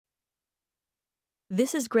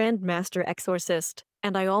This is Grandmaster Exorcist,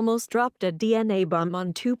 and I almost dropped a DNA bomb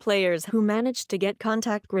on 2 players who managed to get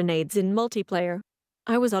contact grenades in multiplayer.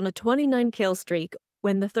 I was on a 29 kill streak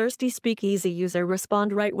when the thirsty speakeasy user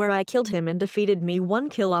respawned right where I killed him and defeated me 1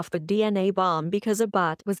 kill off the DNA bomb because a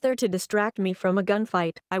bot was there to distract me from a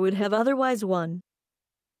gunfight I would have otherwise won.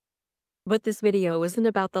 But this video isn't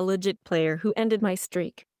about the legit player who ended my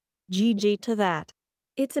streak. GG to that.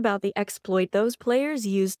 It's about the exploit those players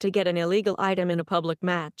used to get an illegal item in a public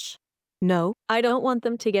match. No, I don't want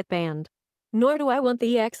them to get banned. Nor do I want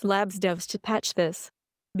the X Labs devs to patch this.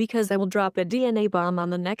 Because I will drop a DNA bomb on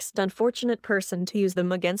the next unfortunate person to use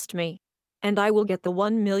them against me. And I will get the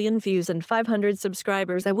 1 million views and 500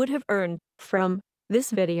 subscribers I would have earned from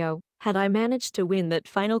this video had I managed to win that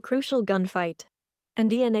final crucial gunfight.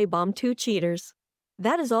 And DNA bomb 2 cheaters.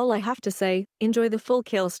 That is all I have to say. Enjoy the full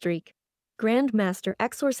kill streak. Grandmaster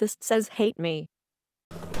Exorcist says hate me.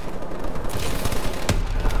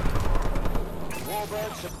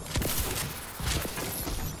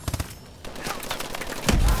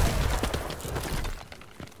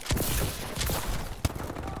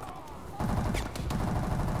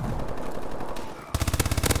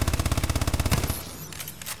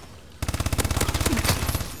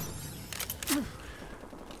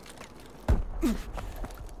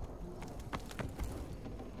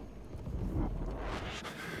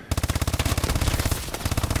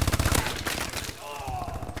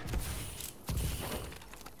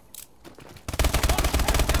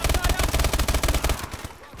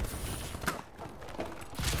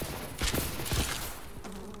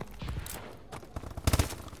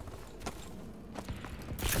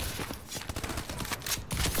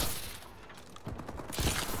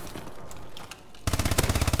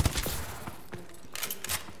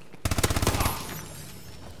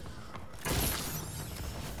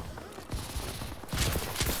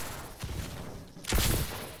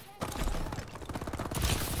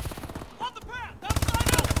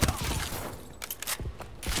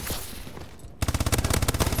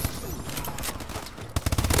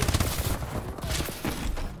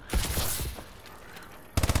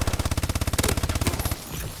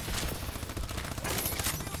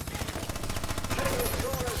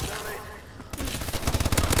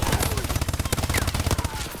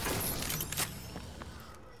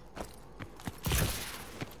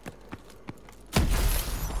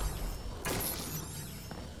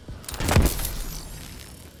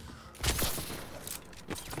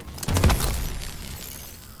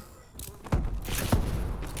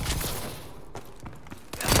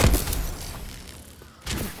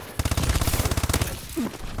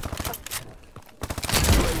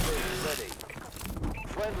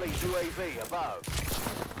 Friendly UAV above.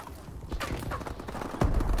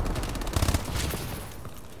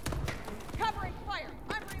 Covering fire.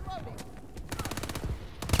 I'm reloading.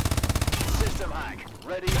 System hack.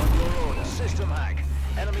 Ready on your order. System hack.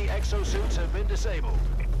 Enemy exosuits have been disabled.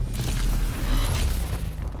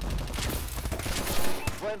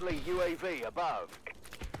 Friendly UAV above.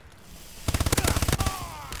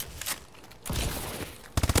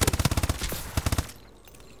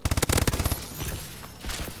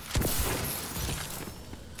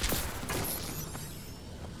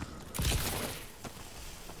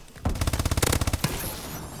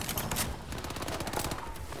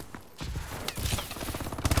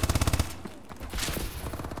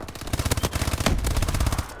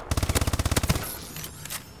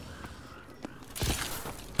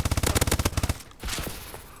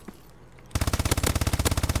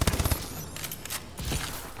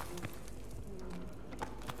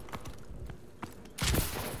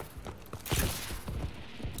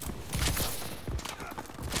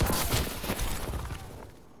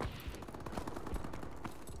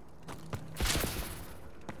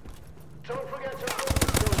 Don't forget to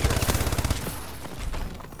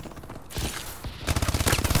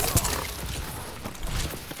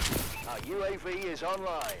our UAV is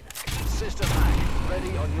online. System hack.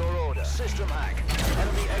 Ready on your order. System hack.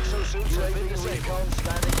 Enemy exosuits have been disabled.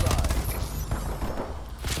 Standing by.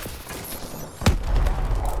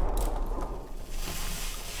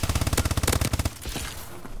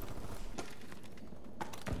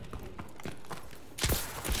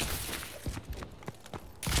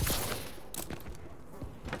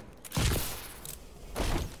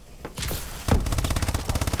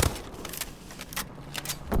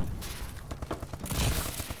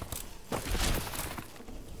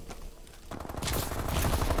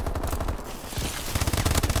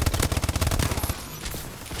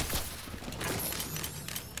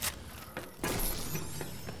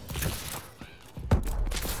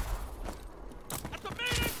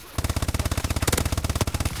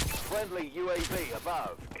 Friendly UAV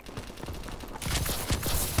above.